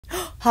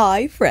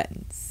Hi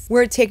friends!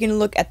 We're taking a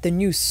look at the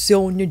new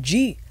Sonia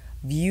G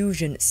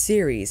Fusion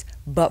series,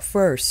 but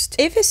first,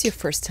 if it's your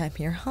first time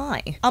here,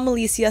 hi, I'm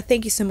Alicia.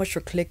 Thank you so much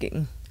for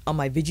clicking on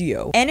my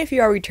video, and if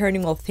you are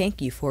returning, well,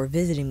 thank you for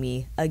visiting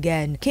me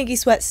again. Kinky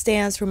Sweat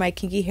stands for my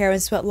kinky hair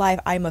and sweat life.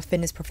 I'm a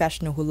fitness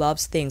professional who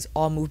loves things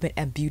all movement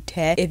and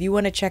beauty. If you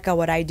want to check out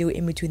what I do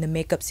in between the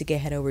makeups, you can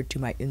head over to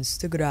my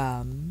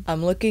Instagram.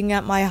 I'm looking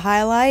at my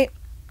highlight.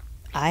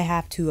 I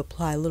have to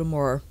apply a little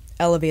more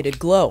elevated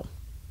glow.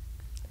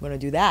 I'm gonna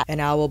do that,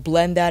 and I will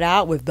blend that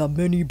out with the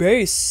mini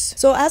base.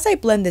 So as I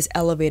blend this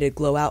elevated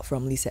glow out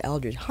from Lisa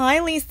Eldridge, hi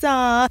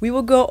Lisa, we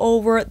will go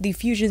over the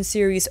Fusion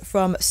series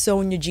from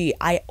Sonia G.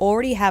 I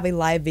already have a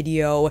live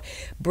video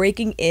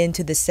breaking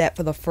into the set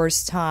for the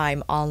first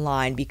time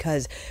online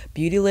because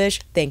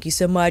Beautylish, thank you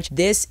so much.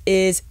 This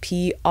is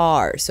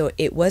PR, so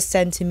it was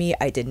sent to me.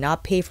 I did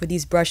not pay for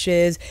these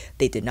brushes.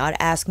 They did not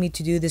ask me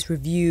to do this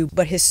review,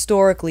 but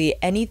historically,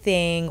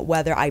 anything,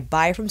 whether I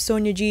buy from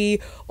Sonia G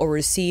or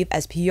receive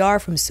as PR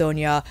from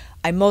Sonia,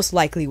 I most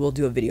likely will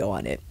do a video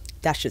on it.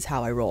 That's just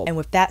how I roll. And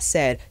with that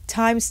said,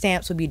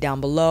 timestamps will be down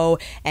below,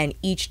 and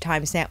each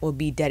timestamp will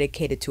be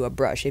dedicated to a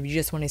brush. If you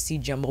just want to see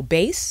jumbo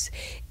base,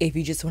 if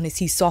you just want to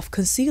see soft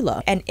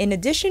concealer. And in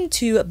addition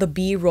to the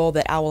B-roll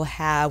that I will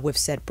have with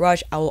said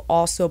brush, I will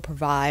also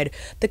provide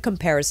the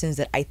comparisons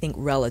that I think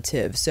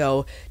relative.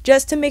 So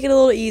just to make it a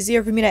little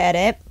easier for me to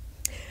edit,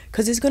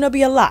 because it's gonna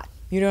be a lot,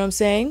 you know what I'm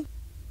saying?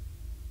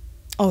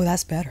 Oh,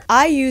 that's better.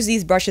 I use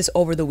these brushes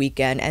over the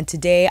weekend, and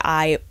today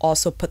I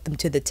also put them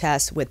to the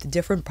test with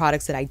different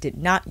products that I did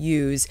not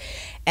use.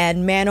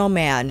 And man, oh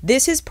man,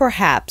 this is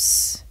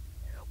perhaps,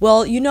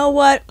 well, you know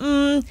what?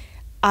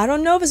 I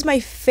don't know if it's my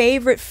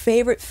favorite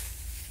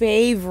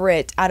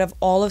out of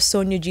all of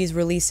Sonia G's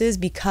releases,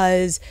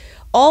 because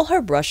all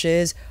her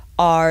brushes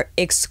are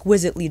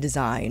exquisitely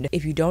designed.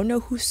 If you don't know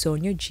who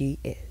Sonia G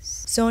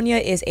is, Sonia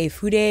is a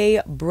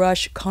fude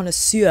brush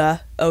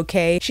connoisseur,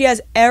 okay? She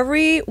has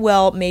every,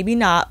 well, maybe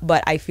not,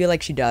 but I feel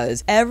like she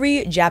does,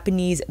 every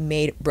Japanese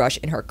made brush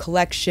in her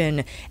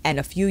collection, and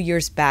a few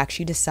years back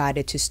she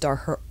decided to start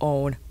her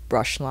own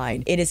brush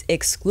line. It is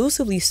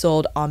exclusively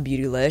sold on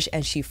Beautylish,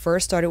 and she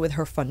first started with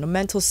her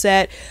fundamental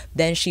set,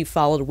 then she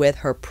followed with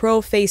her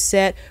pro face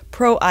set,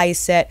 pro eye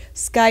set,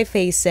 sky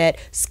face set,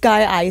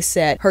 sky eye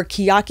set, her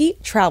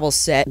Kiyaki travel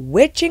set,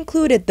 which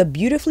included the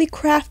beautifully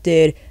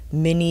crafted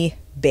mini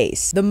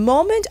base. The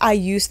moment I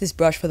used this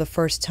brush for the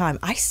first time,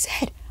 I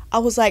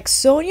was like,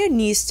 Sonia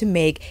needs to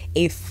make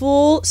a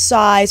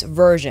full-size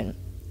version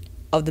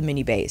of the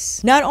mini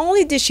base. Not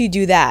only did she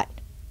do that,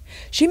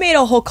 she made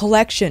a whole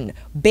collection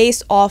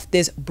based off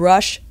this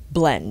brush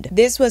blend.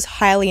 This was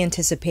highly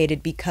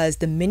anticipated because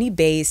the mini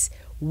base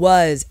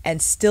was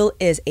and still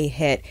is a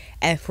hit,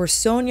 and for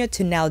Sonia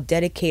to now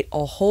dedicate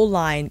a whole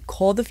line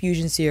called the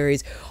Fusion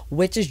series,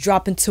 which is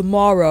dropping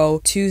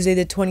tomorrow, Tuesday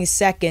the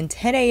 22nd,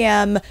 10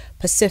 a.m.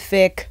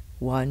 Pacific,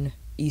 1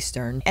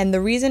 Eastern. And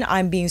the reason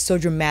I'm being so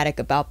dramatic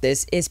about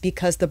this is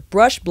because the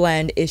brush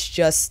blend is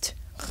just...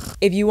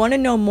 If you want to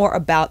know more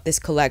about this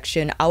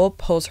collection, I will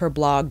post her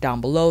blog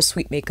down below,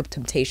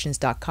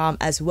 sweetmakeuptemptations.com,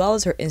 as well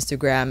as her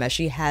Instagram, as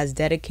she has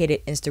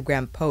dedicated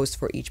Instagram posts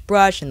for each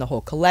brush and the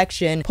whole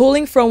collection.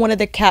 Pulling from one of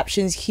the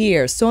captions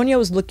here, Sonia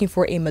was looking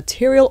for a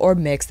material or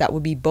mix that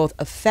would be both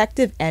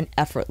effective and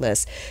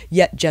effortless,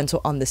 yet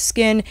gentle on the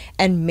skin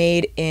and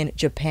made in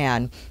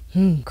Japan.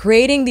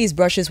 Creating these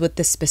brushes with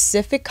the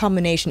specific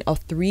combination of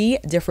 3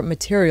 different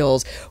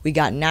materials, we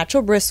got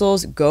natural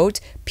bristles, goat,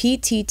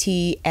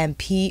 PTT, and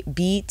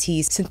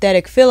PBT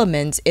synthetic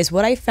filaments, is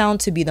what I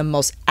found to be the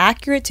most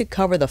accurate to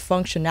cover the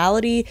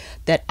functionality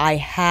that I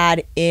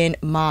had in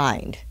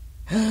mind.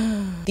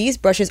 These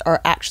brushes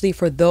are actually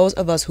for those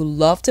of us who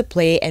love to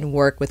play and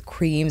work with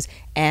creams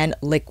and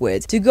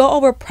liquids. To go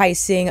over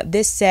pricing,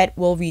 this set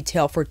will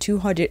retail for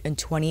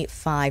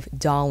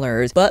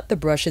 $225, but the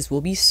brushes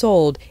will be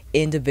sold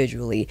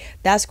individually.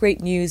 That's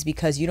great news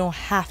because you don't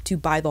have to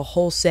buy the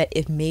whole set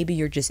if maybe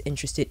you're just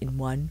interested in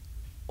one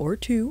or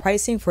 2.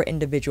 Pricing for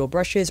individual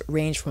brushes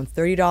range from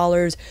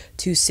 $30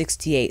 to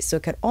 $68, so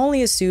I can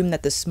only assume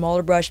that the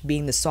smaller brush,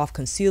 being the soft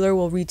concealer,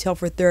 will retail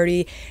for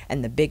 $30,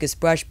 and the biggest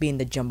brush, being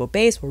the jumbo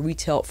base, will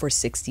retail for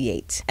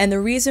 $68. And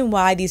the reason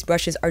why these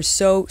brushes are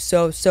so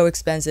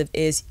expensive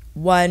is,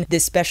 one,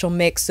 this special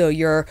mix, so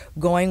you're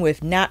going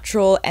with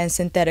natural and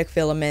synthetic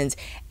filaments,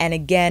 and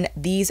again,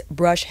 these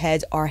brush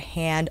heads are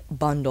hand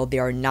bundled. They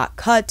are not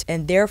cut,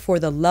 and therefore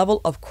the level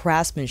of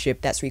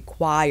craftsmanship that's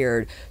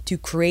required to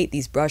create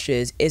these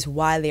brushes is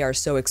why they are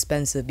so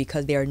expensive,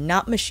 because they are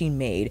not machine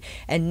made,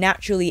 and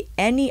naturally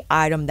any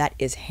item that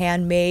is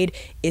handmade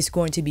is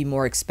going to be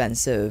more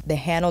expensive. The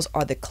handles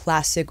are the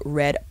classic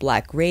red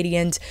black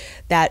gradient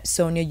that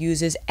Sonia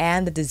uses,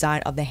 and the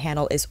design of the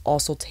handle is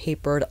also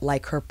tapered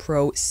like her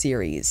pro series.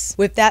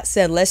 With that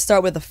said, let's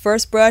start with the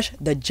first brush,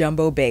 the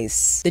jumbo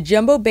base. The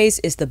jumbo base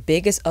is the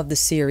biggest of the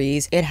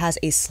series. It has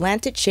a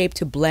slanted shape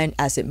to blend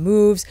as it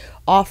moves,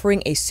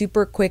 offering a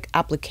super quick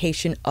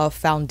application of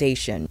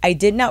foundation. I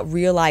did not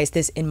realize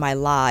this in my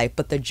live,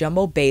 but the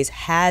jumbo base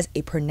has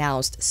a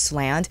pronounced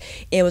slant.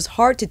 It was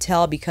hard to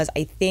tell because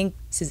I think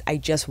since I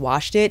just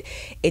washed it,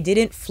 it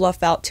didn't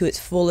fluff out to its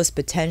fullest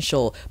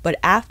potential. But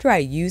after I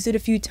used it a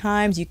few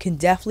times, you can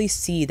definitely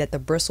see that the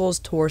bristles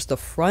towards the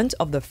front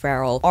of the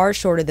ferrule are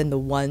shorter than the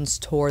ones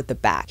toward the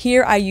back.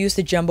 Here I use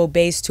the Jumbo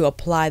Base to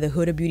apply the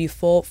Huda Beauty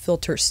Full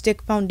Filter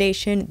Stick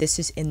Foundation. This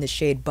is in the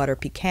shade Butter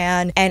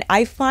Pecan, and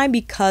I find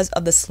because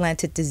of the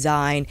slanted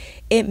design,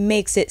 it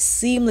makes it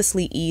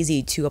seamlessly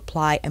easy to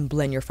apply and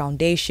blend your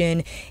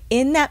foundation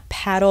in that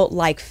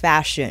paddle-like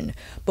fashion.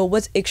 But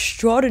what's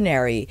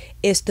extraordinary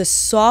is the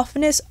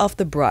softness of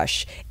the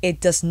brush.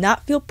 It does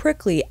not feel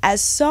prickly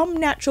as some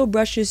natural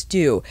brushes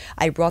do.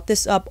 I brought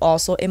this up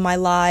also in my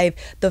live.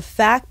 The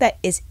fact that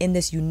it's in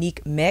this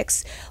unique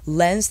mix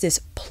lends this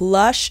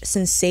plush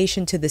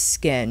sensation to the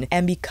skin,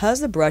 and because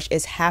the brush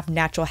is half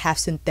natural, half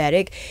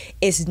synthetic,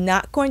 it's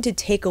not going to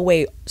take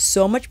away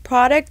so much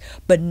product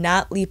but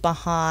not leave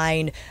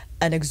behind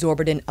an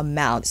exorbitant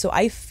amount. So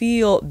I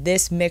feel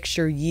this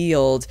mixture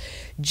yields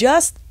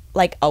just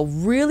like a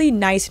really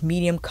nice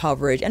medium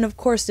coverage, and of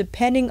course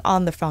depending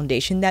on the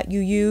foundation that you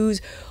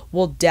use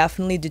will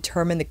definitely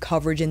determine the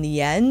coverage in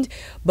the end.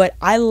 But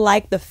I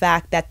like the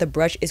fact that the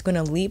brush is going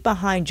to leave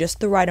behind just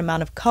the right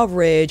amount of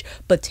coverage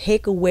but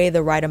take away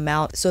the right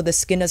amount so the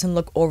skin doesn't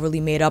look overly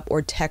made up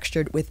or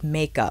textured with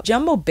makeup.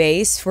 Jumbo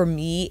Base for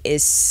me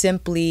is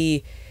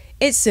simply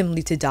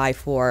to die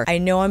for. I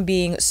know I'm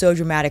being so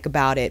dramatic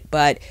about it,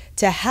 but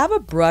to have a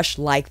brush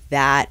like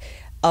that,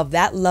 of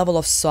that level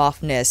of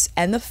softness,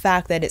 and the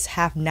fact that it's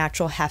half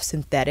natural, half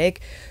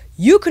synthetic,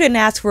 you couldn't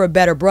ask for a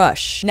better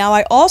brush. Now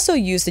I also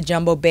use the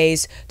Jumbo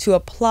Base to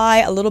apply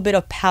a little bit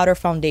of powder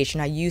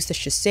foundation. I used the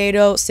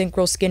Shiseido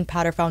Synchro Skin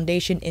Powder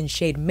Foundation in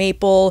shade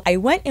Maple. I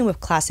went in with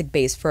Classic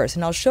Base first,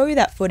 and I'll show you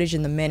that footage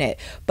in a minute,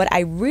 but I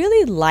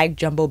really like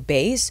Jumbo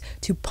Base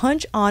to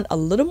punch on a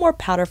little more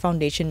powder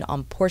foundation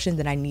on portions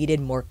that I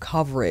needed more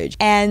coverage.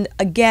 And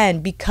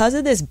again, because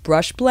of this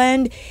brush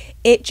blend,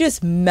 it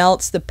just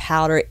melts the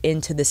powder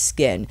into the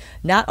skin.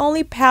 Not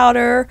only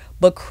powder,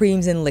 but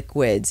creams and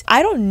liquids.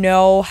 I don't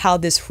know how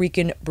this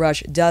freaking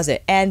brush does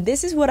it. And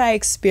this is what I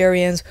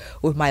experienced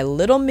with my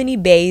little mini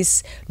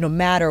base, no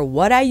matter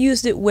what I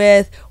used it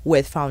with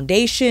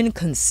foundation,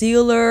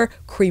 concealer,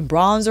 cream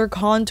bronzer,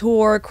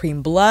 contour,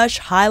 cream blush,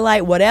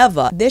 highlight,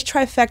 whatever. This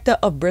trifecta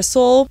of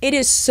bristle, it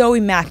is so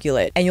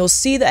immaculate. And you'll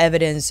see the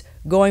evidence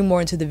going more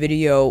into the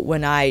video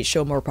when I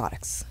show more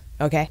products.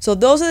 Okay, so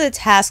those are the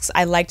tasks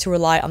I like to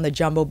rely on the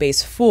Jumbo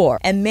Base for.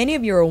 And many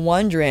of you are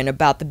wondering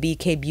about the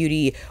BK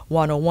Beauty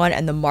 101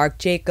 and the Marc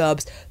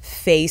Jacobs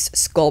Face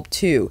Sculpt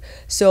 2.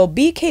 So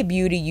BK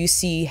Beauty, you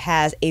see,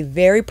 has a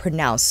very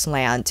pronounced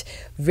slant,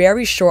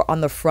 very short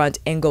on the front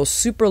and goes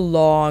super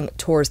long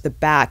towards the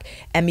back.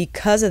 And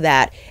because of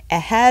that,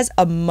 it has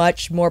a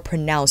much more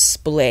pronounced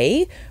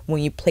splay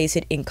when you place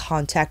it in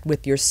contact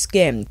with your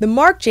skin. The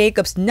Marc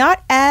Jacobs,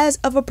 not as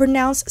of a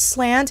pronounced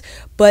slant,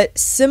 but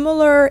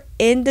similar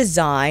in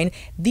design.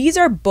 These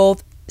are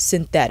both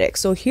synthetic.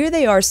 So here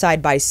they are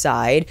side by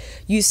side.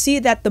 You see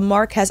that the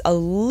Marc has a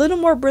little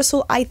more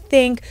bristle, I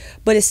think,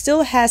 but it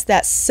still has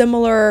that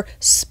similar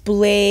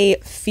splay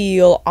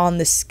feel on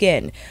the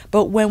skin.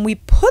 But when we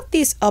put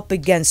these up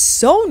against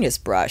Sonia's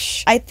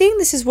brush, I think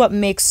this is what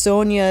makes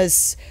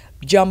Sonia's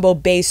Jumbo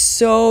Base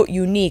so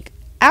unique.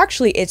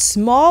 Actually, it's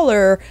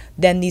smaller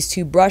than these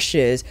two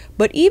brushes,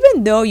 but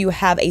even though you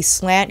have a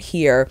slant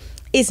here,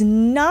 it's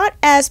not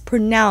as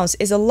pronounced,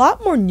 it's a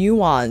lot more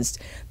nuanced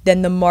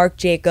than the Marc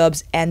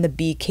Jacobs and the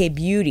BK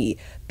Beauty.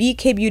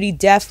 BK Beauty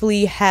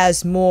definitely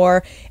has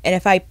more, and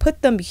if I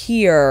put them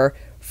here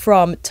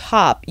from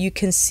top, you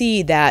can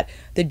see that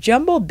the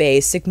Jumbo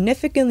Base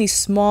significantly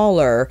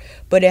smaller,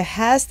 but it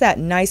has that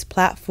nice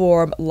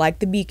platform like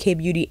the BK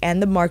Beauty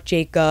and the Marc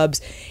Jacobs.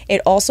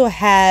 It also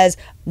has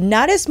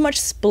not as much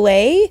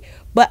splay,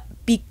 but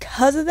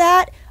because of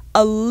that,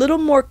 a little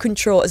more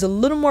control, is a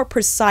little more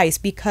precise,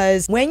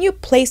 because when you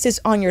place this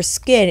on your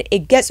skin,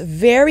 it gets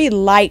very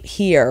light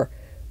here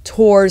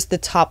towards the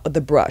top of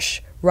the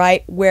brush,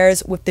 right?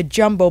 Whereas with the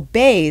Jumbo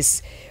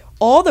Base,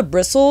 all the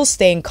bristles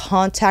stay in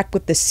contact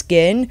with the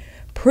skin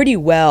pretty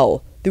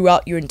well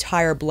throughout your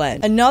entire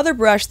blend. Another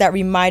brush that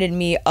reminded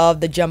me of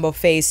the Jumbo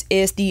Face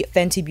is the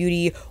Fenty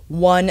Beauty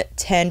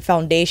 110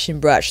 foundation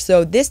brush.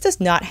 So this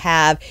does not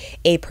have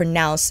a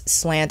pronounced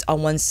slant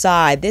on one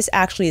side. This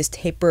actually is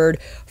tapered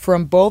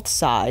from both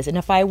sides. And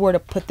if I were to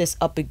put this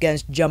up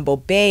against Jumbo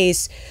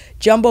Base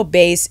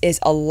is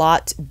a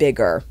lot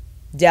bigger,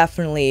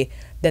 definitely,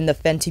 than the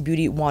Fenty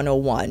Beauty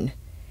 101.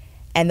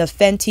 And the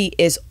Fenty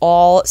is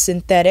all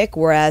synthetic,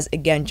 whereas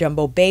again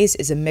Jumbo Base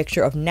is a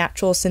mixture of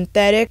natural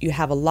synthetic. You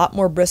have a lot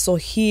more bristle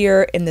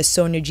here in the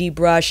Sonia G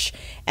brush,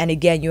 and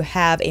again you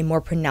have a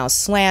more pronounced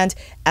slant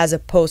as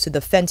opposed to the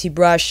Fenty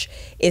brush.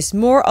 It's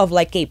more of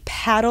like a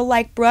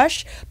paddle-like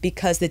brush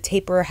because the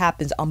taper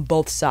happens on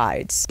both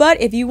sides. But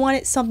if you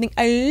wanted something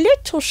a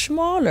little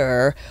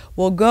smaller,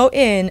 we'll go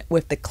in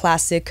with the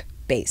classic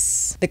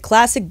base. The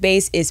classic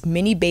base is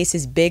mini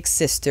base's big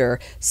sister,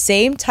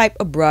 same type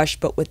of brush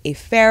but with a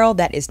ferrule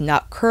that is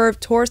not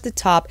curved towards the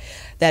top,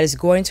 that is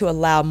going to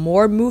allow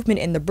more movement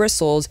in the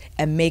bristles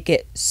and make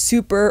it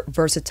super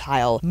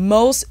versatile.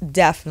 Most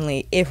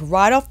definitely, if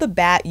right off the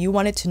bat you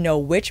wanted to know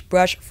which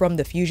brush from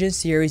the Fusion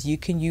series you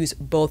can use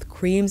both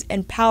creams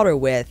and powder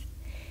with,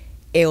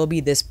 it will be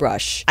this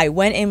brush. I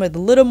went in with a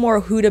little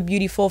more Huda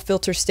Beautiful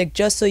filter stick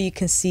just so you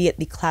can see it,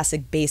 the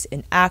classic base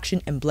in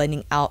action and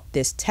blending out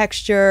this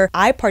texture.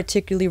 I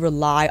particularly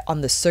rely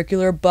on the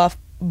circular buff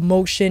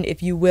motion,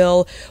 if you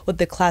will, with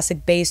the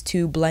classic base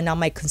to blend out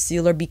my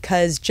concealer,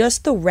 because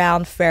just the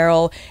round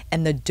ferrule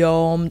and the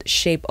domed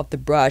shape of the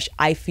brush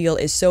I feel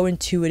is so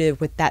intuitive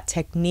with that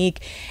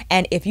technique.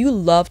 And if you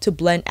love to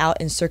blend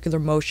out in circular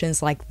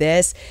motions like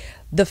this,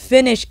 the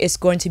finish is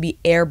going to be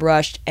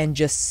airbrushed and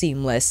just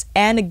seamless.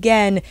 And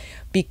again,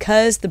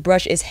 because the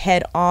brush is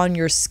head on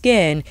your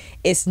skin,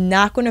 it's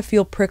not going to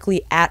feel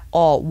prickly at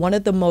all. One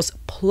of the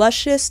most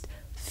plushest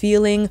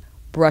feeling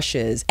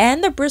brushes,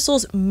 and the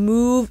bristles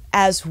move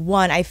as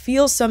one. I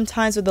feel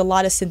sometimes with a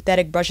lot of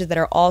synthetic brushes that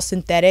are all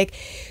synthetic,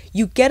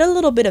 you get a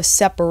little bit of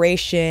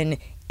separation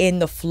in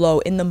the flow,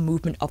 in the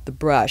movement of the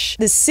brush.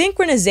 The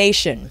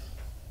synchronization,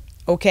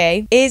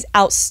 okay, is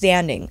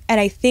outstanding, and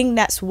I think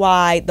that's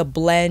why the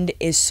blend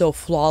is so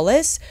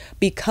flawless,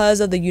 because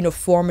of the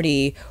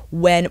uniformity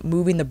when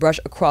moving the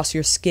brush across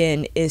your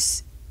skin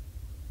is...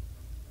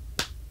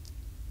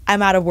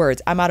 I'm out of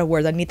words. I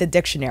need the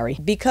dictionary.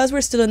 Because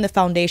we're still in the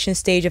foundation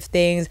stage of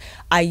things,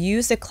 I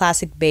use the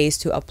classic base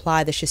to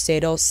apply the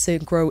Shiseido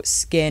Synchro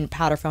Skin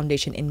Powder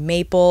Foundation in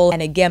Maple.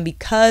 And again,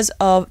 because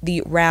of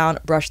the round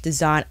brush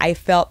design, I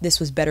felt this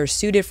was better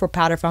suited for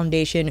powder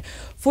foundation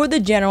for the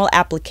general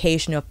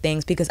application of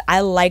things, because I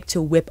like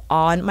to whip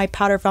on my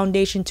powder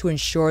foundation to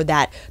ensure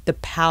that the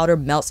powder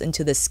melts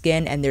into the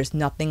skin and there's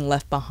nothing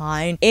left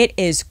behind. It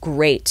is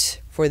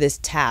great for this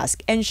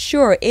task. And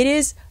sure, it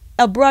is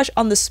a brush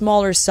on the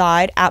smaller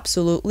side,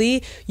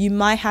 absolutely. You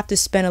might have to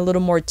spend a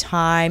little more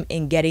time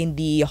in getting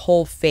the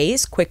whole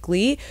face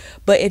quickly,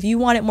 but if you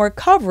wanted more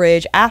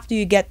coverage, after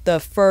you get the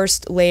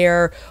first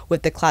layer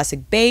with the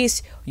classic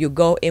base, you'll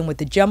go in with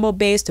the jumbo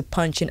base to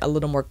punch in a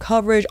little more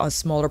coverage on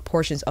smaller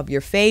portions of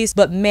your face.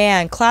 But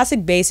man,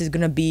 classic base is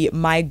gonna be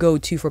my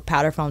go-to for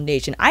powder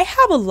foundation. I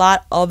have a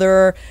lot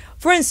other,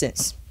 for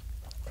instance,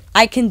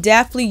 I can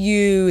definitely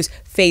use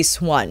Face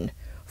One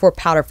for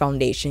powder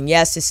foundation.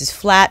 Yes, this is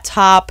flat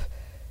top,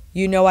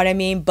 you know what I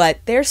mean, but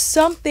there's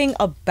something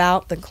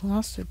about the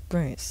classic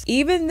base,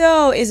 even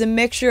though it's a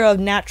mixture of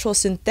natural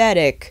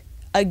synthetic,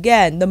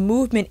 again, the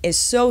movement is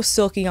so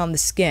silky on the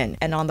skin.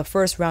 And on the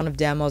first round of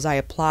demos, I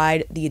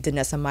applied the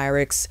Danessa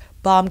Myricks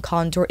Balm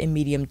Contour in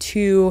medium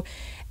 2,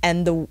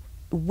 and the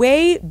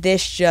way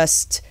this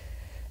just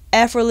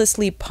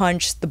effortlessly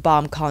punched the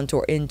balm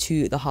contour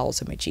into the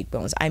hollows of my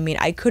cheekbones. I mean,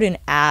 I couldn't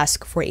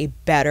ask for a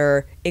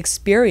better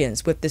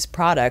experience with this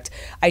product.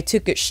 I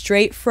took it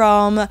straight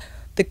from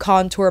the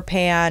contour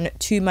pan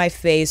to my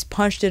face,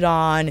 punched it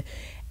on,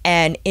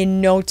 and in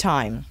no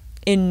time,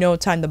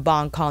 the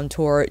balm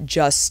contour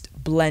just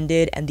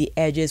blended and the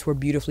edges were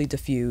beautifully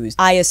diffused.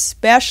 I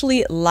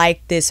especially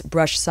like this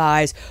brush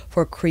size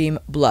for cream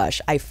blush.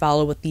 I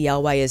follow with the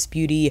LYS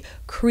Beauty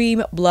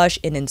cream blush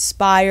in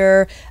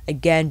Inspire.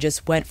 Again,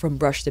 just went from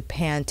brush to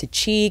pan to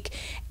cheek,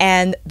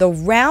 and the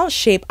round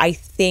shape I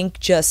think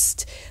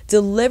just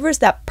delivers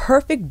that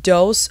perfect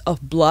dose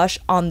of blush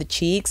on the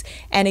cheeks.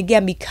 And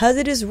again, because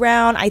it is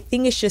round, I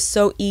think it's just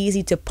so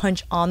easy to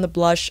punch on the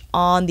blush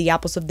on the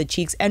apples of the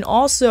cheeks. And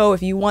also,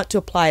 if you want to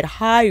apply it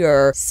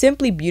higher,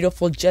 Simply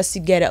Beautiful, just to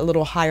get it a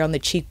little higher on the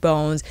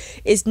cheekbones.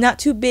 It's not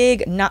too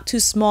big, not too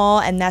small,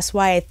 and that's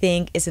why I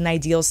think it's an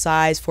ideal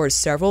size for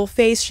several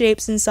face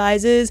shapes and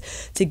sizes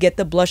to get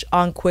the blush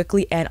on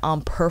quickly and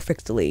on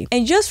perfectly.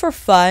 And just for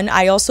fun,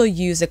 I also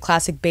use the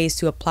classic base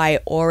to apply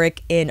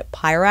Auric in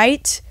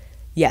Pyrite.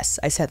 Yes,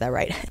 I said that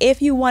right.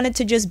 If you wanted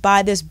to just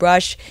buy this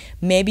brush,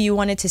 maybe you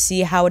wanted to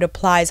see how it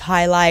applies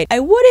highlight, I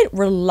wouldn't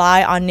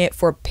rely on it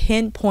for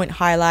pinpoint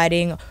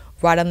highlighting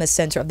right on the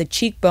center of the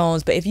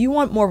cheekbones, but if you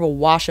want more of a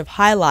wash of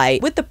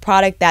highlight with the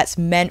product that's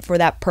meant for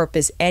that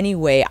purpose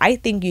anyway, I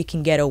think you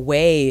can get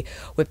away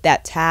with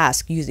that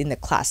task using the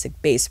classic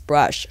base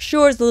brush.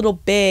 Sure, it's a little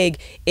big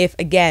if,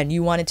 again,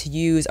 you wanted to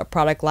use a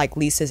product like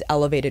Lisa's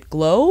Elevated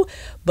Glow,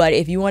 but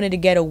if you wanted to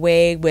get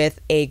away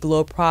with a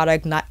glow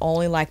product, not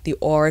only like the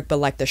Auric, but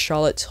like the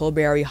Charlotte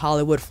Tilbury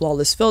Hollywood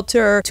Flawless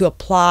Filter, to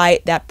apply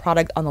that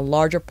product on a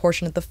larger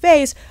portion of the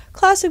face,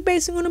 classic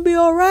base is going to be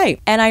all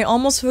right. And I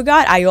almost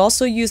forgot, I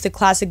also used the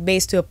classic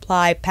base to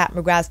apply Pat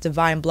McGrath's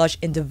Divine Blush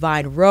in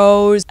Divine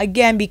Rose.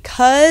 Again,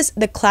 because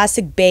the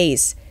classic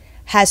base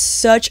has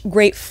such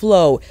great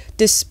flow,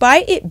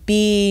 despite it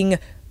being,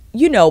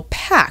 you know,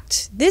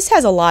 packed, this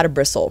has a lot of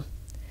bristle.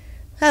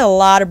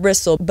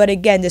 But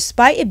again,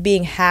 despite it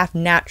being half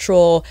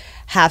natural,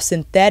 half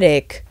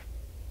synthetic,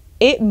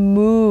 it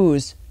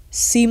moves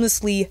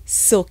seamlessly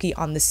silky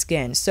on the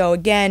skin. So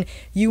again,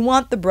 you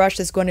want the brush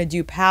that's going to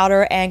do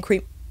powder and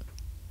cream.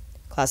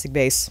 Classic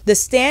base. The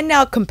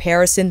standout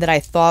comparison that I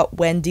thought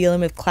when dealing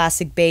with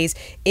classic base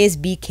is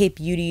BK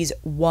Beauty's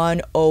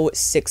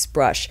 106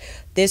 brush.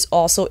 This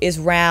also is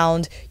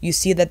round. You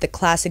see that the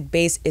classic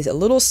base is a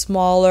little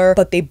smaller,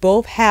 but they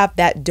both have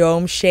that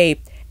dome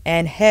shape.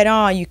 And head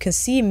on, you can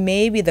see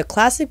maybe the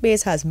classic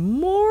base has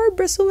more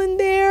bristle in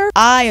there.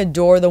 I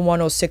adore the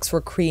 106 for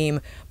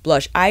cream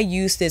blush. I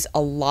use this a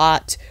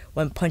lot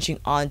when punching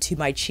onto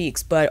my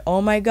cheeks, but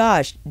oh my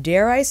gosh,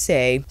 dare I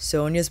say,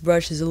 Sonia's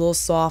brush is a little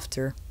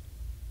softer.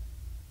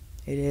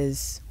 It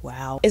is.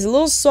 Wow. It's a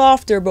little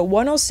softer, but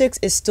 106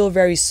 is still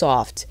very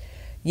soft.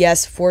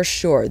 Yes, for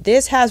sure.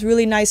 This has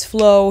really nice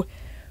flow,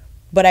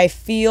 but I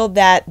feel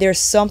that there's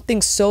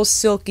something so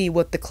silky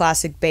with the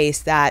classic base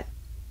that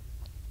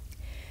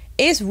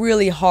it's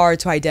really hard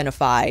to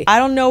identify. I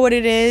don't know what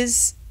it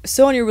is.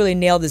 Sonia really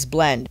nailed this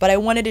blend, but I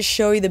wanted to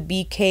show you the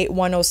BK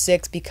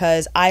 106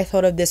 because I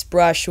thought of this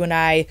brush when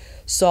I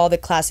saw the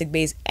classic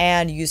base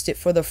and used it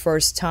for the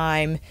first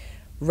time.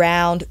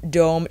 Round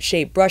dome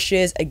shaped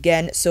brushes.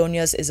 Again,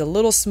 Sonia's is a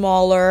little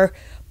smaller,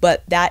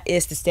 but that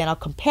is the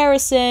standout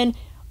comparison.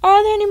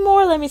 Are there any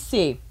more? Let me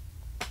see.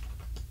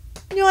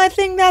 I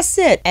think that's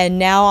it. And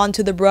now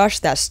onto the brush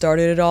that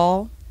started it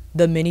all.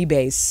 The mini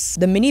base.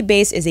 The mini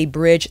base is a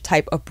bridge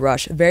type of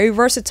brush, very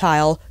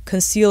versatile,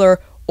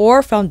 concealer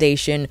or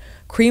foundation,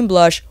 cream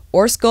blush,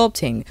 or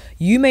sculpting.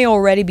 You may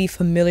already be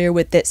familiar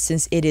with it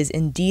since it is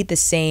indeed the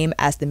same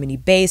as the mini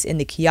base in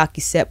the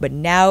Kiyaki set, but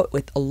now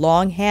with a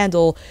long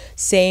handle,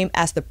 same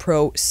as the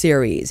Pro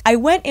series. I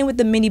went in with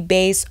the mini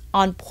base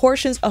on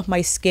portions of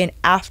my skin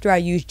after I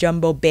used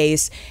jumbo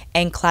base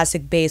and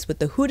classic base with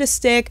the Huda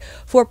stick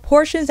for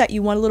portions that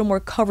you want a little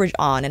more coverage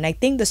on, and I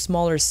think the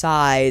smaller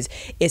size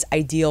is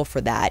ideal for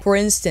that. For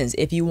instance,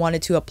 if you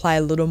wanted to apply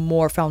a little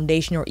more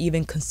foundation or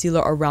even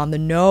concealer around the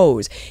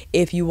nose,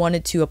 if you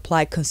wanted to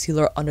apply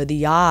concealer under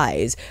the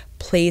eyes,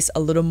 place a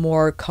little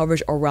more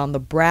coverage around the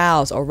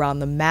brows, around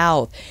the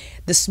mouth.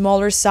 The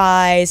smaller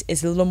size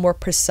is a little more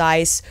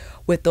precise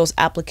with those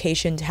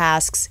application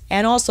tasks.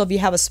 And also, if you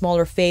have a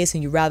smaller face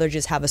and you rather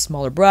just have a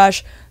smaller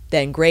brush,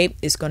 then great,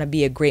 it's going to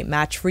be a great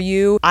match for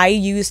you. I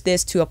use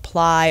this to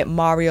apply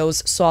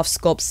Mario's Soft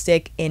Sculpt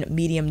Stick in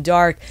medium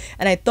dark,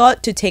 and I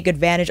thought to take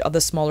advantage of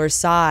the smaller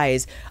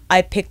size,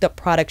 I picked up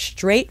product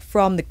straight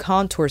from the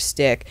contour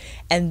stick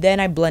and then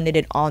I blended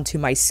it onto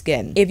my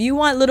skin. If you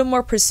want a little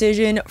more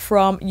precision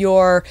from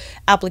your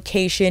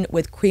application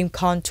with cream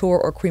contour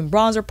or cream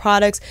bronzer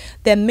products,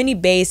 then mini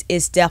base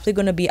is definitely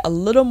going to be a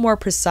little more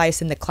precise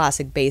than the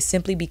classic base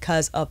simply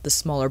because of the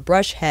smaller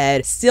brush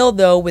head. Still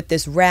though, with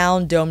this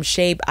round dome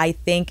shape, I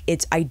think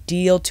it's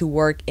ideal to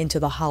work into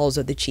the hollows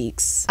of the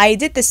cheeks. I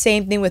did the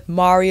same thing with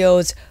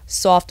Mario's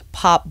Soft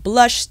Pop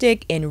Blush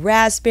Stick in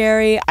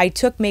Raspberry. I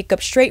took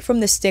makeup straight from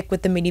the stick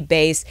with the mini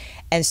base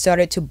and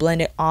started to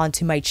blend it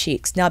onto my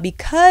cheeks. Now,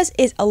 because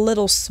it's a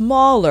little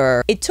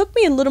smaller, it took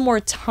me a little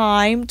more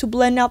time to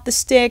blend out the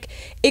stick.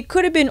 It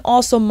could have been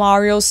also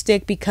Mario's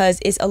stick because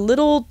it's a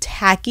little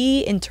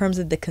tacky in terms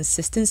of the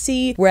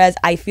consistency, whereas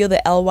I feel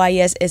the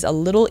LYS is a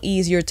little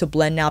easier to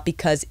blend out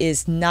because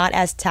it's not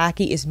as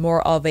tacky, it's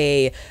more of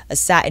a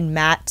satin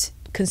matte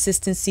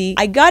consistency.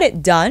 I got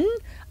it done.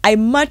 I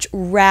much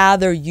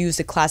rather use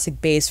the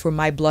classic base for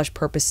my blush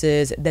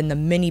purposes than the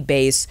mini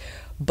base,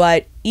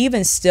 but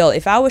even still,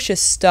 if I was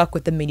just stuck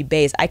with the mini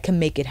base, I can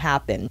make it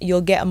happen.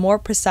 You'll get a more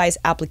precise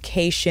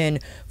application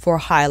for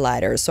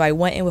highlighters. So I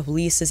went in with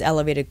Lisa's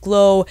Elevated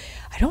Glow.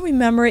 I don't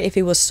remember if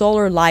it was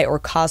Solar Light or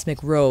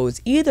Cosmic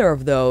Rose, either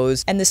of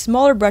those. And the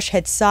smaller brush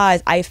head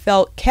size, I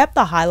felt kept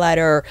the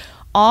highlighter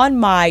on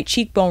my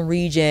cheekbone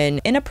region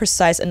in a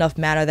precise enough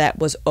manner that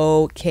was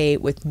okay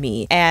with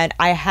me. And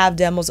I have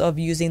demos of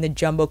using the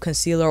jumbo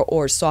concealer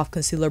or soft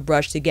concealer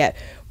brush to get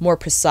more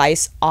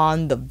precise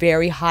on the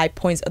very high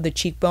points of the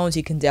cheekbones.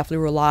 You can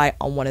definitely rely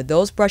on one of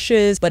those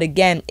brushes. But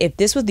again, if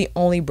this was the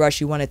only brush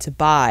you wanted to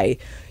buy,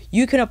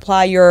 you can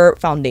apply your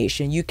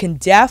foundation. You can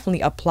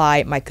definitely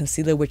apply my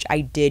concealer, which I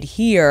did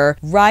here,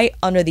 right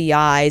under the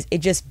eyes. It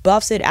just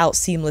buffs it out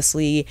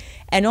seamlessly.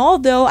 And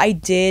although I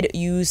did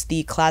use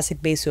the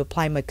classic base to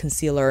apply my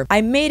concealer,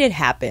 I made it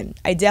happen.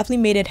 I definitely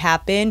made it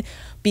happen.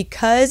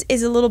 Because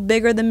it's a little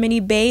bigger than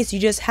mini base, you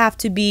just have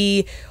to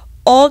be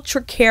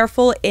ultra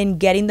careful in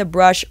getting the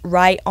brush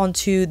right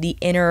onto the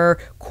inner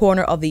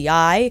corner of the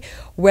eye,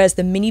 whereas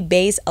the mini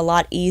base a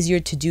lot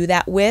easier to do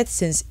that with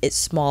since it's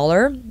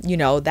smaller. You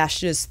know, that's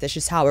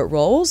just how it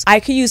rolls. I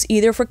could use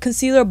either for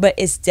concealer, but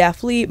it's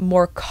definitely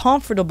more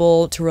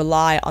comfortable to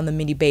rely on the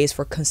mini base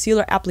for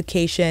concealer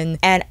application.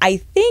 And I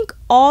think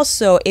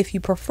also if you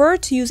prefer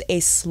to use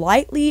a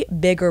slightly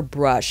bigger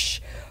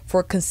brush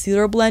for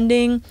concealer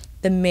blending,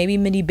 then maybe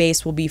mini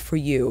base will be for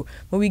you.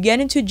 When we get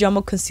into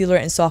jumbo concealer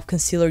and soft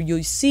concealer,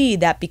 you'll see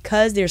that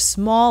because they're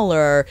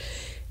smaller,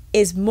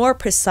 is more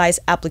precise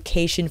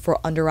application for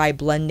under eye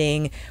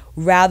blending,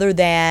 rather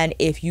than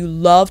if you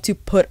love to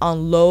put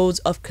on loads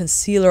of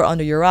concealer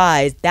under your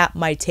eyes, that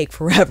might take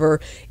forever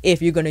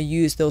if you're going to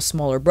use those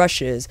smaller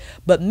brushes.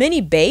 But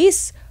mini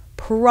base,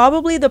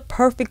 probably the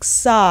perfect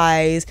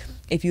size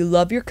If you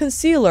love your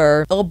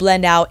concealer, it'll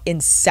blend out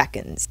in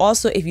seconds.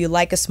 Also, if you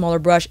like a smaller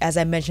brush, as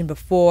I mentioned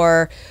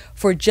before,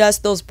 for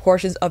just those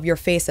portions of your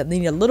face that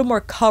need a little more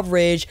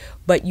coverage,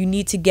 but you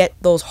need to get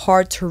those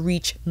hard to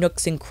reach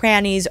nooks and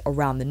crannies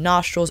around the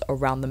nostrils,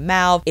 around the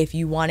mouth. If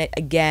you want it,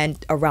 again,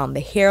 around the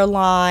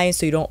hairline,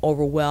 so you don't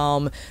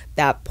overwhelm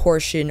that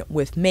portion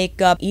with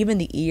makeup. Even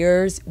the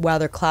ears,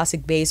 whether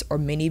classic base or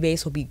mini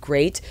base, will be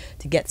great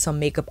to get some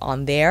makeup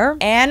on there.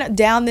 And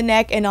down the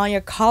neck and on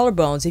your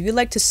collarbones. If you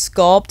like to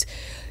sculpt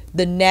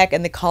the neck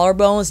and the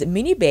collarbones,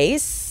 mini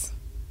base,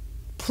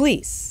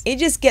 please. It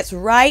just gets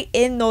right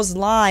in those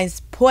lines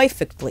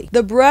perfectly.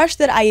 The brush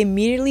that I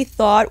immediately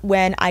thought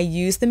when I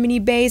used the mini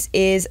base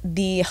is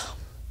the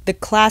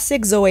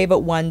classic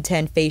Zoeva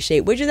 110 Face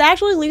Shape, which is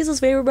actually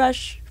Lisa's favorite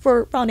brush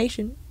for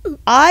foundation.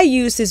 I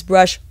use this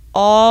brush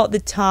all the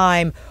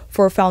time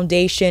for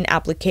foundation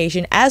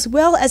application, as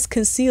well as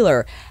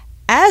concealer,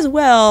 as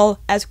well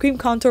as cream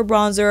contour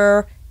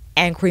bronzer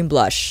and cream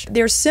blush.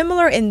 They're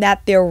similar in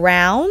that they're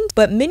round,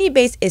 but mini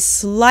base is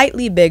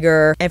slightly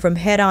bigger, and from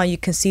head on you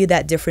can see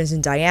that difference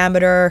in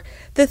diameter.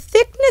 The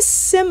thickness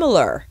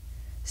similar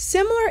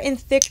in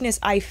thickness.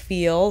 I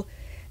feel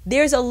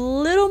there's a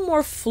little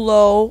more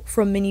flow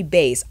from mini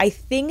base. I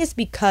think it's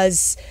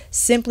because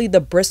simply the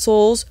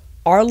bristles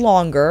are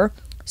longer,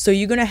 so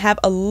you're gonna have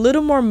a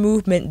little more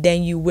movement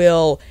than you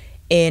will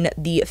in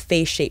the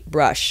Face Shape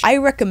brush. I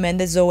recommend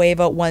the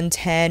Zoeva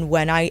 110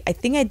 when I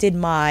think I did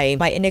my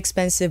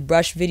inexpensive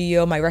brush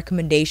video, my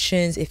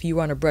recommendations if you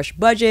were on a brush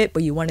budget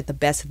but you wanted the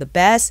best of the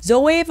best.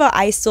 Zoeva,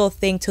 I still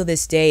think till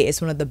this day, is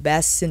one of the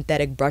best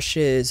synthetic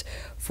brushes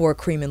for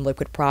cream and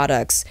liquid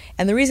products.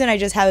 And the reason I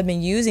just haven't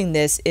been using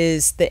this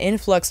is the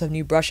influx of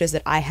new brushes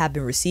that I have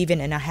been receiving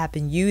and I have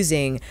been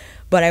using.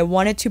 But I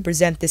wanted to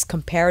present this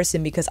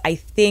comparison because I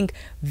think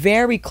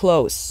very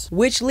close,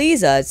 which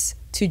leads us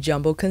to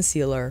Jumbo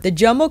Concealer. The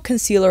Jumbo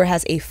Concealer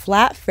has a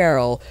flat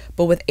ferrule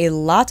but with a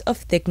lot of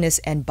thickness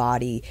and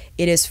body.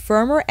 It is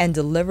firmer and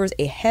delivers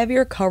a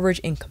heavier coverage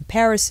in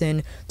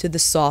comparison to the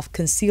soft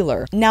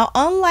concealer. Now,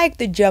 unlike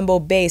the Jumbo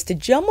base, the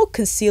Jumbo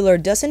Concealer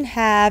doesn't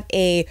have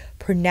a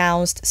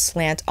pronounced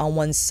slant on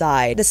one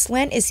side. The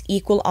slant is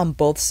equal on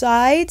both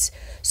sides,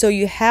 so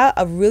you have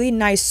a really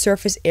nice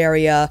surface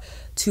area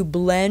to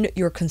blend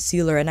your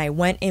concealer. And I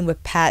went in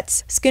with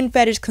Pat's Skin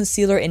Fetish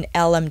Concealer in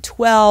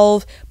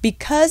LM12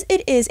 because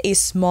it is a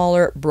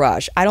smaller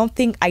brush. I don't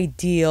think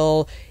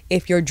ideal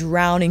if you're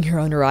drowning your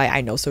under eye.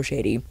 I know, so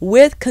shady.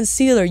 With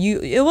concealer,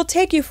 it will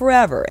take you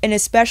forever. And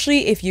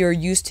especially if you're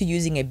used to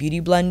using a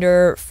beauty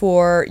blender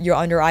for your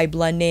under eye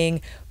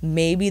blending,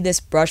 maybe this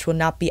brush will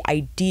not be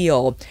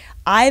ideal.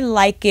 I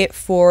like it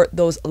for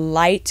those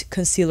light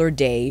concealer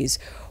days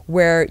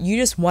where you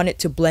just want it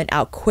to blend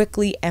out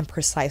quickly and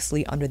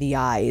precisely under the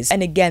eyes.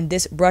 And again,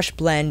 this brush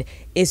blend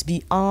is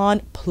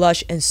beyond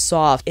plush and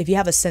soft. If you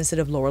have a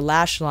sensitive lower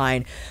lash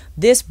line,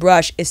 this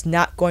brush is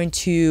not going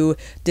to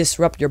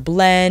disrupt your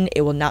blend.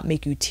 It will not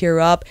make you tear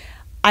up.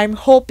 I'm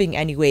hoping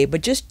anyway,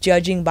 but just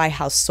judging by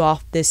how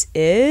soft this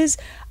is,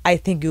 I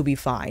think you'll be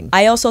fine.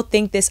 I also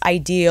think this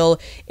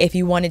ideal if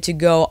you wanted to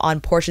go on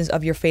portions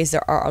of your face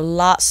that are a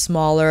lot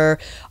smaller,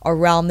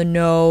 around the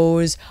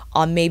nose,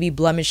 on maybe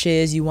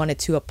blemishes you wanted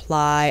to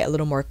apply a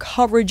little more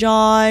coverage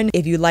on.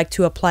 If you like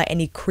to apply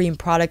any cream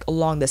product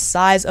along the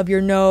sides of your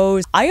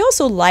nose. I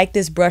also like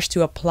this brush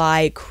to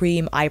apply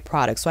cream eye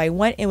products. So I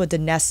went in with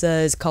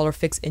Danessa's Color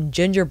Fix in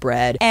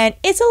Gingerbread, and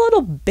it's a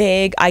little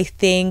big, I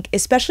think,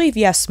 especially if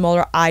you have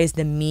smaller eyes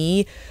than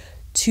me,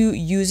 to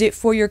use it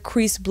for your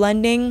crease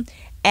blending.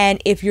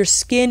 And if your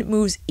skin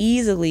moves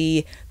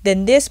easily,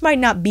 then this might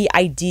not be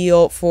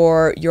ideal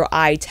for your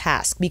eye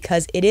task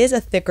because it is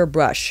a thicker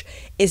brush.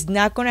 It's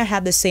not going to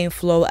have the same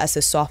flow as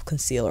a soft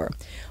concealer.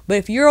 But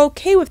if you're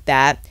okay with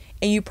that,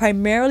 and you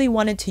primarily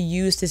wanted to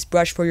use this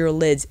brush for your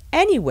lids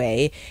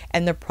anyway,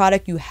 and the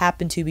product you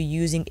happen to be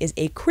using is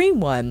a cream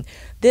one,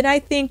 then I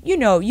think,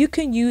 you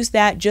can use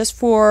that just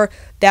for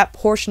that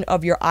portion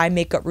of your eye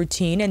makeup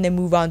routine and then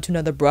move on to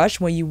another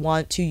brush when you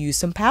want to use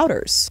some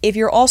powders. If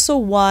you're also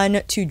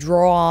one to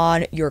draw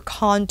on your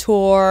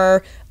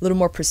contour, a little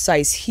more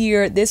precise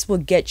here, this will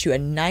get you a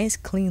nice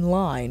clean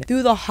line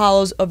through the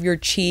hollows of your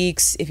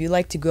cheeks. If you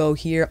like to go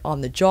here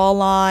on the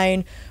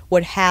jawline,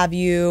 what have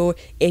you.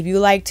 If you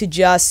like to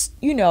just,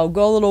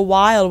 go a little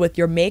wild with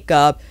your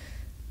makeup,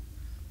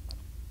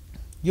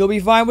 you'll be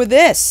fine with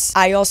this.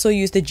 I also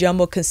use the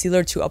Jumbo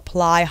Concealer to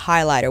apply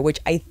highlighter, which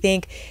I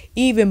think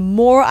even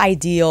more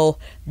ideal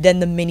than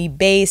the mini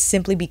base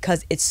simply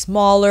because it's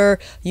smaller.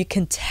 You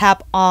can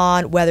tap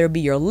on whether it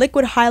be your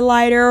liquid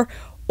highlighter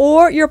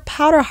or your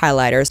powder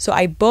highlighter. So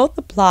I both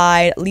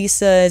applied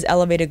Lisa's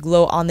Elevated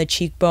Glow on the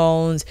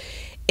cheekbones.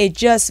 It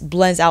just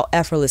blends out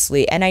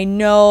effortlessly, and I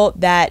know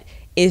that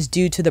is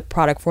due to the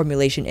product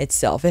formulation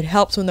itself. It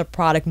helps when the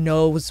product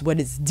knows what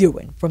it's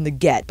doing from the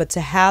get. But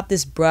to have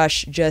this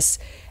brush just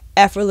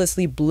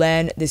effortlessly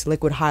blend this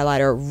liquid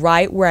highlighter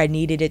right where I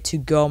needed it to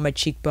go on my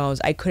cheekbones.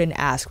 I couldn't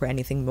ask for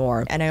anything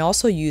more. And I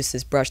also used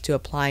this brush to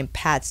apply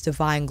Pat's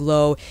Divine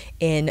Glow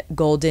in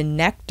Golden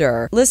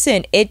Nectar.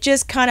 Listen, it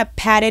just kind of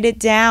patted it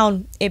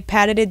down. It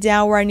patted it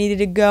down where I needed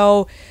to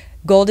go.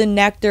 Golden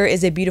Nectar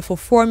is a beautiful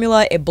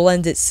formula. It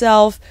blends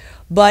itself.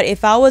 But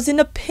if I was in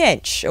a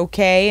pinch,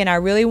 okay, and I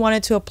really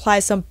wanted to apply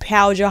some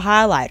powder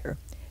highlighter,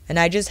 and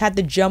I just had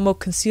the jumbo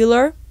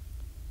concealer,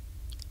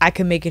 I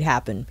can make it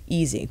happen.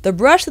 Easy. The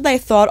brush that I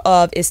thought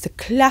of is the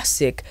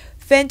classic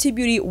Fenty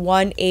Beauty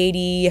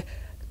 180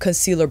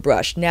 concealer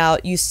brush. Now,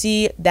 you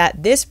see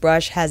that this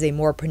brush has a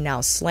more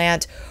pronounced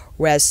slant,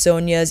 whereas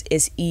Sonia's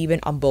is even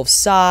on both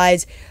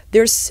sides.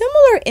 They're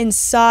similar in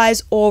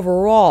size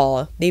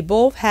overall. They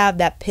both have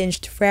that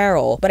pinched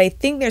ferrule, but I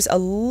think there's a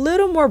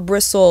little more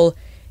bristle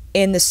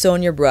in the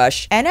Sonia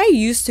brush. And I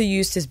used to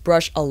use this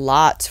brush a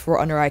lot for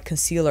under eye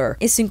concealer.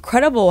 It's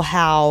incredible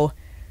how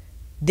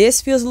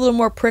this feels a little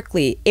more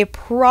prickly. It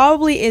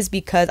probably is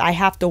because I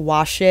have to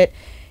wash it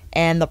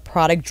and the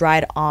product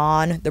dried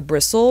on the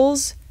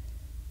bristles.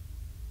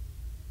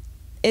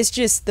 It's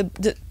just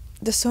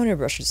the Sonia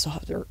brush is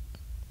softer.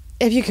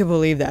 If you can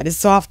believe that, it's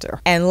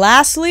softer. And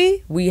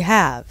lastly, we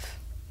have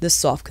the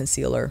soft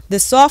concealer. The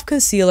soft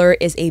concealer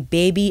is a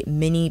baby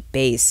mini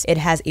base. It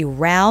has a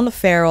round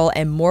ferrule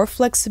and more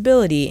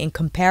flexibility in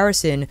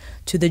comparison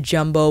to the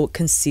jumbo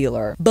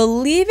concealer.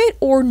 Believe it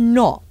or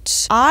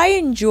not, I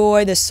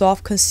enjoy the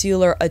soft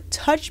concealer a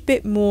touch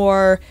bit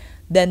more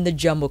than the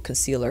jumbo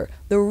concealer.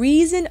 The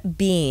reason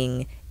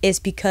being is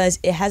because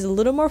it has a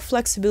little more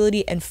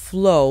flexibility and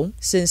flow,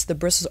 since the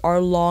bristles are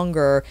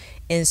longer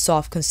in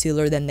soft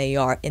concealer than they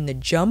are in the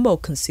jumbo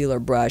concealer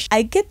brush.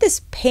 I get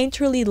this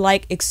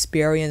painterly-like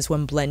experience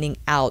when blending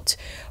out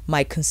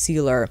my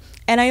concealer.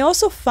 And I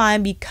also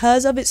find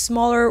because of its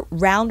smaller,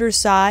 rounder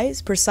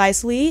size,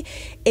 precisely,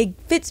 it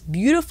fits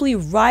beautifully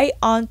right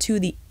onto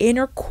the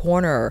inner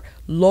corner,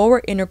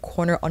 lower inner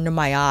corner under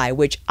my eye,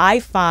 which I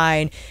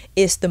find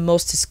is the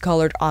most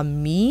discolored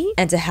on me.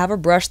 And to have a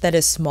brush that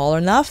is small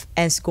enough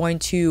and it's going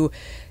to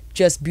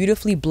just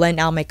beautifully blend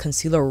out my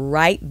concealer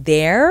right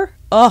there,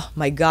 oh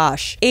my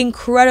gosh,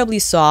 incredibly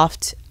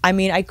soft. I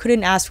mean, I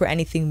couldn't ask for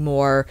anything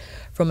more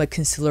from a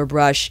concealer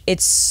brush.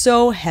 It's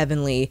so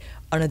heavenly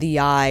under the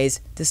eyes,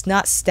 does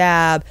not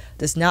stab,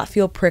 does not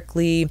feel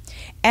prickly,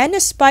 and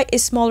despite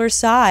its smaller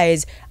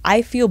size,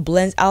 I feel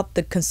blends out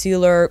the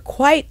concealer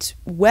quite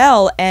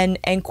well and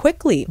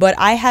quickly. But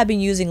I have been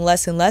using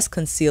less and less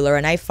concealer,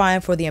 and I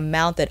find for the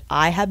amount that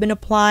I have been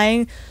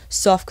applying,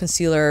 soft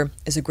concealer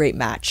is a great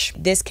match.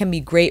 This can be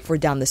great for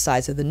down the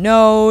sides of the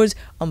nose,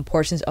 on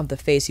portions of the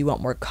face you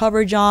want more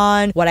coverage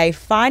on. What I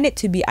find it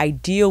to be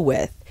ideal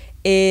with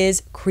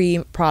is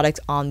cream product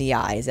on the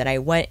eyes, and I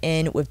went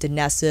in with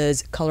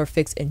Danessa's Color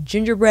Fix and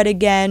Gingerbread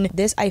again.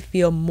 This I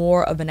feel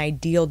more of an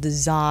ideal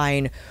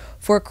design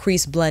for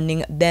crease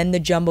blending than the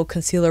jumbo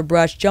concealer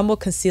brush. Jumbo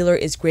concealer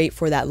is great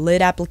for that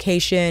lid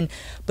application,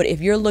 but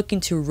if you're looking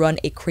to run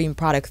a cream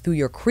product through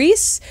your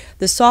crease,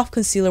 the soft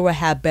concealer will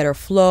have better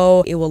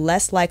flow. It will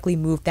less likely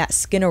move that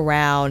skin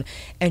around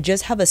and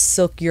just have a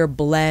silkier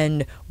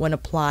blend when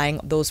applying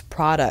those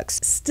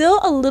products. Still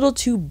a little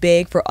too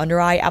big for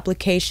under eye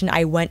application.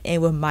 I went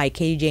in with my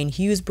Katie Jane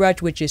Hughes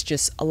brush, which is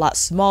just a lot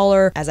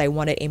smaller, as I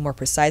wanted a more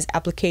precise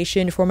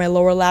application for my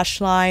lower lash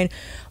line.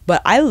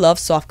 But I love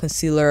soft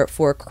concealer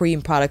for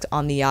cream product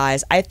on the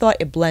eyes. I thought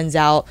it blends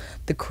out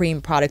the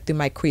cream product through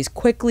my crease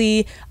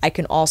quickly. I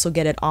can also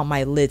get it on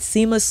my lid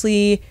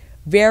seamlessly.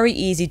 Very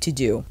easy to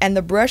do. And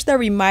the brush that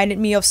reminded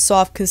me of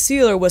soft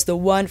concealer was the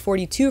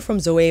 142 from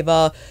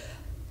Zoeva,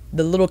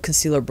 the little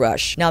concealer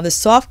brush. Now the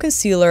soft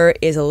concealer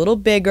is a little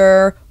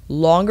bigger,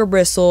 longer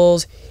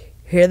bristles.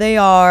 Here they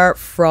are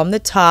from the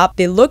top.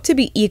 They look to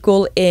be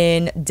equal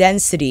in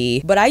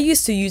density, but I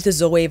used to use the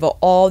Zoeva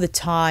all the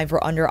time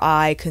for under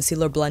eye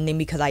concealer blending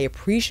because I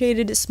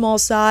appreciated its small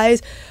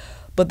size,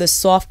 but the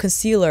soft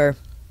concealer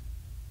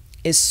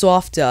is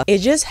softer. It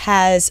just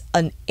has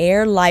an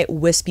air-light,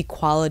 wispy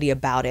quality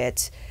about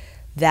it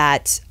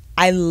that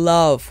I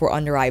love for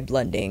under eye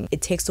blending.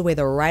 It takes away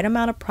the right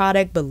amount of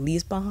product but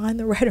leaves behind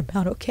the right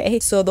amount, okay?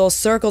 So those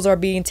circles are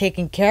being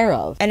taken care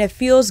of. And it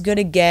feels good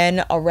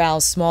again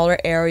around smaller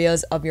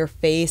areas of your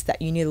face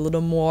that you need a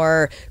little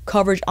more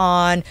coverage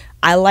on.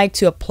 I like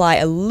to apply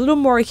a little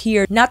more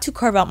here, not to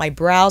carve out my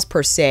brows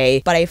per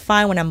se, but I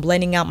find when I'm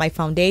blending out my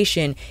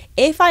foundation,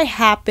 if I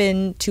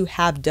happen to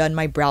have done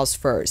my brows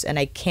first and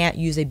I can't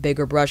use a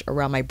bigger brush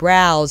around my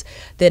brows,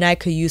 then I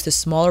could use the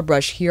smaller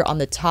brush here on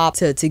the top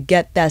to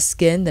get that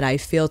skin that I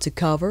fail to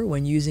cover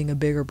when using a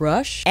bigger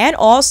brush. And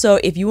also,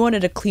 if you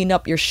wanted to clean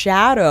up your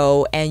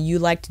shadow and you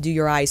like to do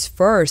your eyes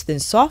first, then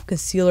soft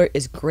concealer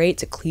is great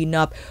to clean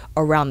up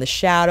around the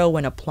shadow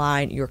when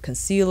applying your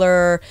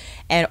concealer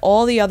and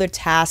all the other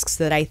tasks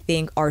that I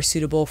think are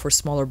suitable for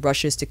smaller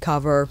brushes to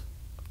cover.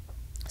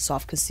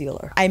 Soft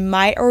concealer. I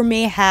might or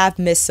may have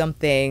missed some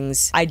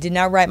things. I did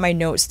not write my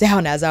notes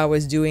down as I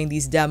was doing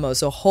these demos,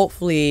 so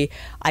hopefully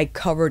I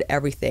covered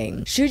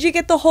everything. Should you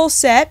get the whole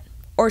set,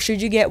 or should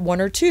you get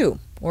one or two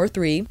or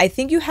three? I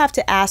think you have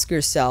to ask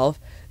yourself,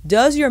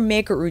 Does your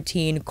makeup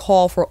routine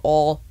call for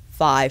all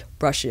 5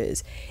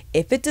 brushes?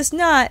 If it does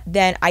not,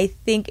 then I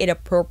think it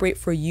appropriate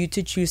for you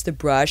to choose the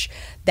brush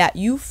that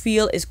you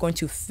feel is going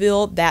to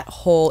fill that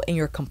hole in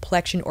your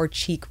complexion or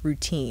cheek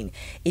routine.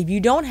 If you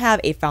don't have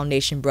a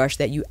foundation brush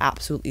that you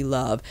absolutely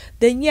love,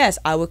 then yes,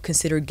 I would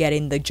consider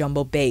getting the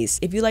jumbo base.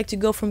 If you like to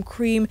go from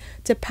cream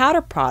to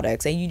powder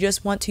products and you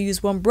just want to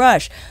use one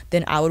brush,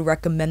 then I would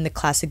recommend the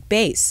classic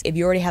base. If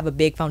you already have a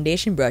big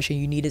foundation brush and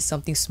you needed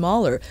something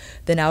smaller,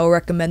 then I would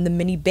recommend the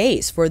mini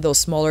base for those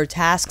smaller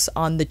tasks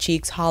on the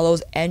cheeks,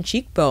 hollows, and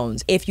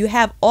cheekbones. If you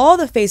have all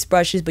the face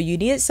brushes but you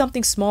needed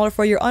something smaller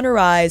for your under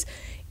eyes,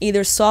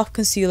 either soft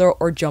concealer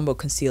or jumbo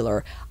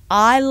concealer.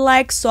 I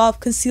like soft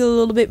concealer a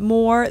little bit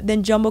more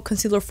than jumbo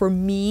concealer for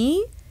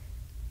me.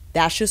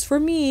 That's just for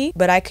me,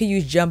 but I could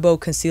use jumbo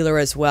concealer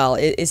as well.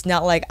 It's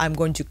not like I'm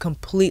going to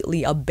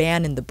completely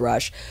abandon the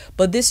brush,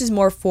 but this is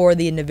more for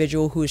the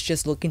individual who is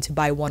just looking to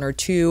buy 1 or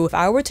 2. If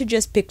I were to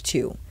just pick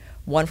 2,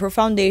 one for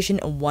foundation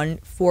and one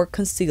for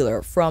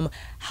concealer, from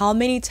how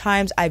many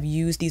times I've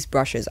used these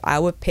brushes, I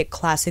would pick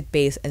classic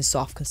base and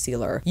soft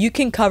concealer. You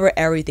can cover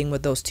everything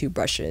with those 2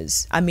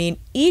 brushes. I mean,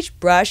 each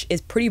brush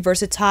is pretty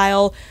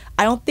versatile.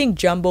 I don't think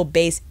jumbo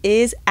base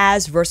is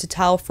as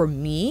versatile for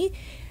me.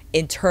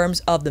 In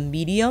terms of the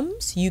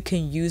mediums you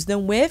can use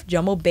them with,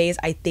 jumbo base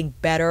I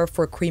think better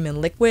for cream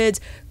and liquids.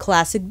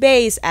 Classic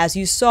base, as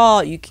you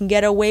saw, you can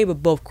get away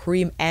with both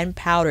cream and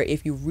powder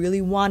if you really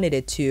wanted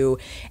it to,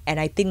 and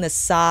I think the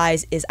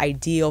size is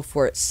ideal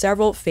for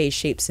several face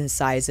shapes and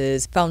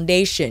sizes.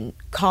 Foundation,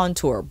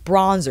 contour,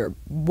 bronzer,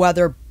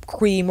 whether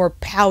cream or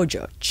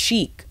powder,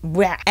 cheek,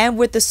 and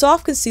with the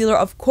soft concealer,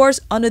 of course,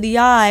 under the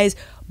eyes,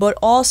 but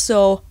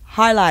also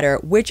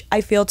highlighter, which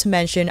I failed to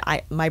mention.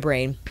 My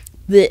brain.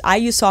 I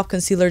use soft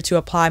concealer to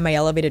apply my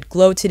elevated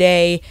glow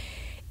today.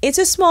 It's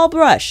a small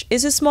brush.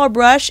 It's a small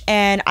brush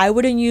and I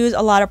wouldn't use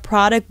a lot of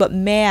product, but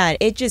man,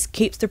 it just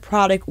keeps the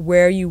product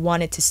where you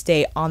want it to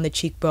stay, on the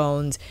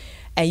cheekbones.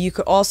 And you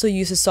could also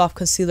use a soft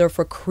concealer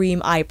for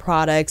cream eye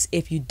products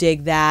if you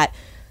dig that.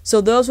 So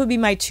those would be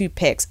my 2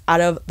 picks out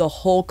of the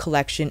whole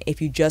collection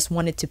if you just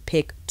wanted to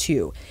pick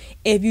 2.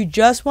 If you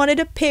just wanted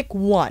to pick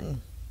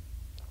 1,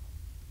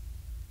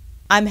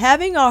 I'm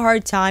having a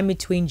hard time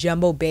between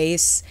jumbo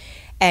base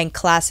and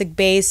classic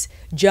base.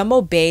 Jumbo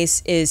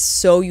base is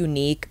so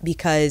unique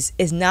because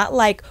it's not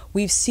like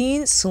we've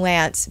seen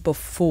slants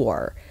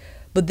before,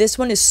 but this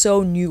one is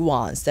so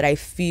nuanced that I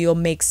feel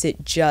makes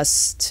it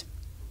just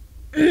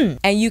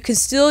and you can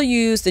still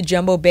use the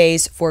jumbo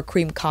base for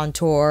cream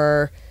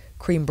contour,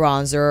 cream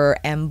bronzer,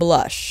 and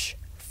blush.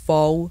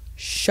 Faux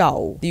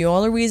show. The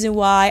only reason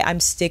why I'm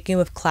sticking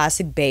with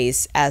classic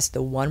base as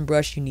the one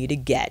brush you need to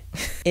get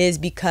is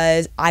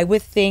because I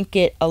would think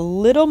it a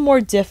little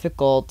more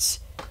difficult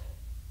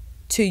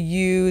to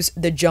use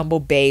the jumbo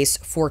base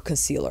for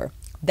concealer.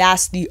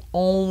 That's the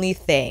only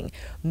thing.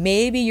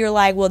 Maybe you're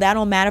like, well, that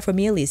don't matter for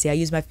me, Alicia. I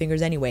use my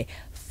fingers anyway.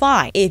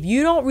 Fine. If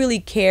you don't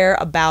really care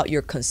about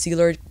your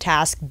concealer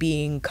task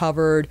being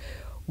covered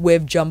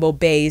with jumbo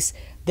base,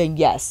 then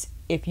yes.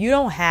 If you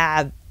don't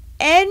have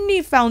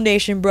any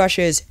foundation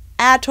brushes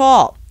at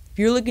all, if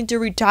you're looking to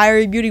retire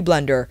your beauty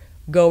blender,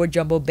 go with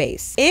jumbo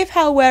base. If,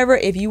 however,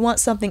 if you want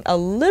something a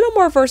little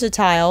more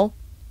versatile,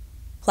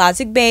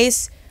 classic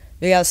base.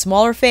 We got a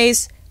smaller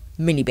face,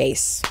 mini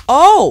base.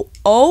 Oh,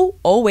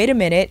 wait a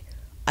minute.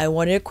 I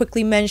wanted to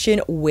quickly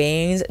mention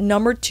Wayne's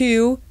number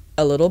 2,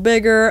 a little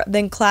bigger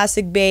than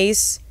classic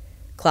base.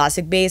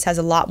 Classic base has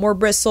a lot more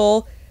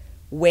bristle.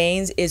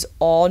 Wayne's is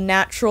all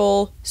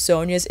natural.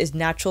 Sonia's is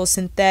natural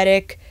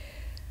synthetic.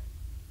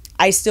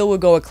 I still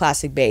would go with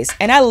classic base.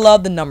 And I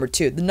love the number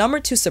 2. The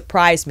number 2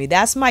 surprised me.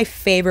 That's my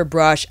favorite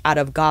brush out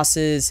of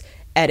Goss's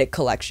Edit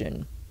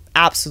collection.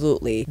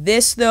 Absolutely.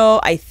 This, though,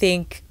 I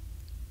think...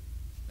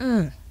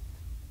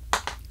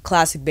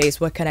 classic base,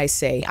 what can I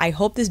say? I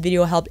hope this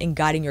video helped in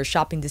guiding your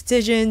shopping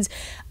decisions.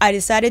 I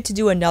decided to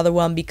do another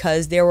one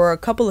because there were a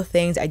couple of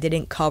things I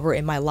didn't cover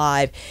in my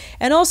live.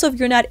 And also, if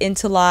you're not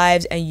into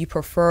lives and you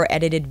prefer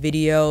edited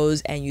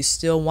videos and you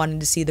still wanted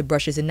to see the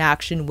brushes in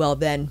action, well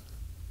then,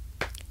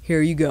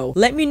 here you go.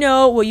 Let me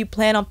know what you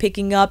plan on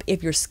picking up.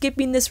 If you're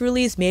skipping this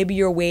release, maybe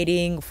you're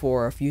waiting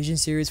for a fusion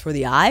series for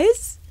the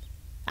eyes?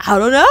 I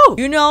don't know.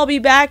 You know I'll be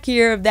back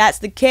here if that's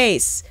the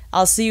case.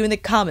 I'll see you in the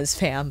comments,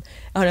 fam.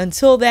 And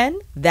until then,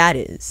 that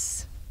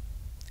is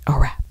a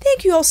wrap.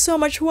 Thank you all so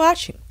much for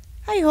watching.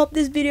 I hope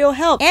this video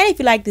helped. And if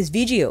you like this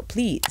video,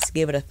 please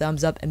give it a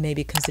thumbs up and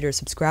maybe consider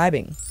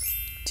subscribing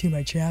to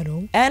my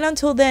channel. And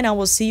until then, I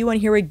will see you on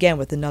here again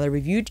with another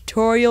review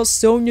tutorial,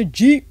 Sonia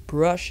G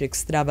brush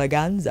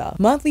extravaganza,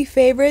 monthly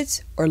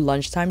favorites, or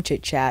lunchtime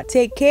chit chat.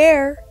 Take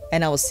care,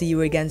 and I will see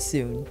you again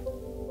soon.